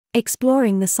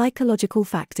Exploring the psychological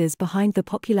factors behind the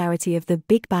popularity of the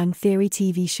Big Bang Theory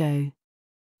TV show.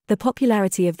 The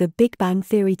popularity of the Big Bang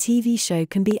Theory TV show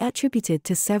can be attributed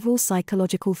to several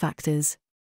psychological factors.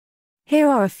 Here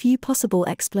are a few possible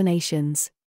explanations.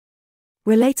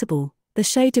 Relatable. The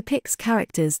show depicts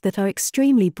characters that are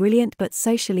extremely brilliant but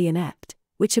socially inept,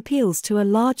 which appeals to a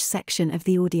large section of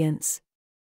the audience.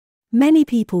 Many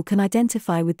people can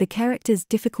identify with the characters'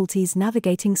 difficulties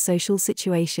navigating social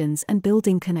situations and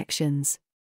building connections.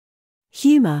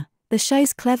 Humour. The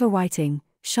show's clever writing,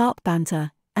 sharp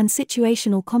banter, and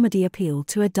situational comedy appeal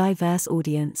to a diverse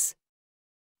audience.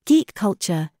 Geek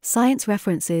culture, science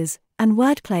references, and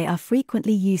wordplay are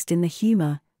frequently used in the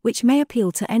humour, which may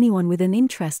appeal to anyone with an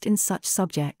interest in such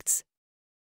subjects.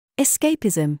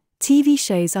 Escapism. TV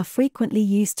shows are frequently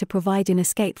used to provide an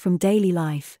escape from daily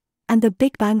life, and the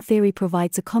Big Bang Theory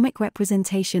provides a comic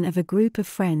representation of a group of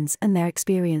friends and their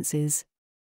experiences.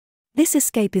 This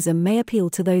escapism may appeal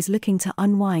to those looking to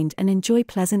unwind and enjoy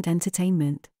pleasant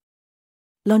entertainment.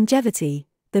 Longevity.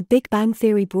 The Big Bang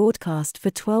Theory broadcast for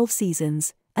 12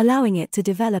 seasons, allowing it to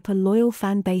develop a loyal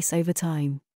fan base over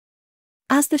time.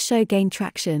 As the show gained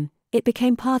traction, it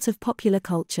became part of popular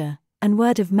culture, and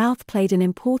word of mouth played an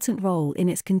important role in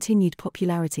its continued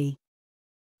popularity.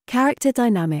 Character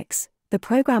dynamics. The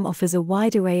program offers a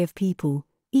wide array of people,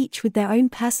 each with their own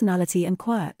personality and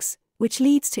quirks, which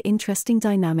leads to interesting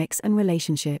dynamics and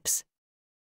relationships.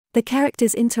 The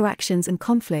characters' interactions and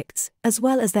conflicts, as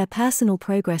well as their personal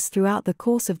progress throughout the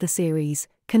course of the series,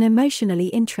 can emotionally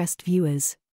interest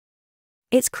viewers.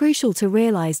 It's crucial to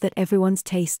realize that everyone's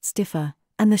tastes differ,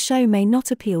 and the show may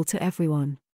not appeal to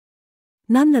everyone.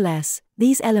 Nonetheless,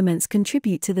 these elements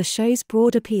contribute to the show's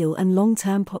broad appeal and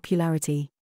long-term popularity.